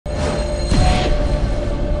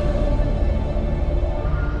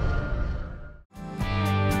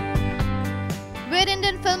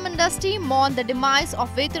industry mourned the demise of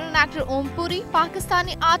veteran actor Om Puri,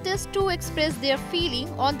 Pakistani artists too expressed their feeling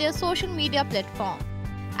on their social media platform.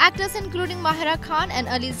 Actors including Mahira and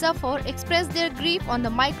Ali Zafar expressed their grief on the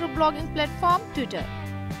microblogging platform Twitter.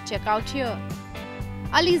 Check out here.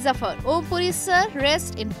 Ali Zafar, Om Puri sir,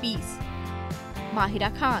 rest in peace.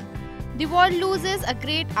 Mahira Khan, the world loses a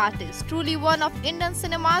great artist, truly one of Indian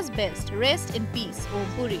cinema's best. Rest in peace, Om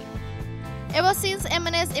Puri. Ever since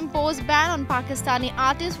MNS imposed ban on Pakistani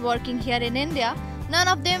artists working here in India, none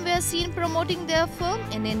of them were seen promoting their film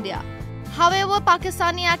in India. However,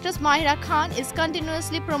 Pakistani actress Mahira Khan is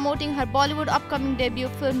continuously promoting her Bollywood upcoming debut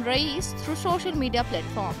film Raees through social media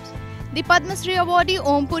platforms. The Padma Shri awardee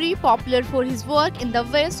Om Puri, popular for his work in the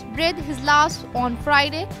West, breathed his last on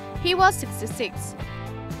Friday. He was 66.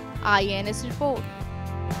 IANS report.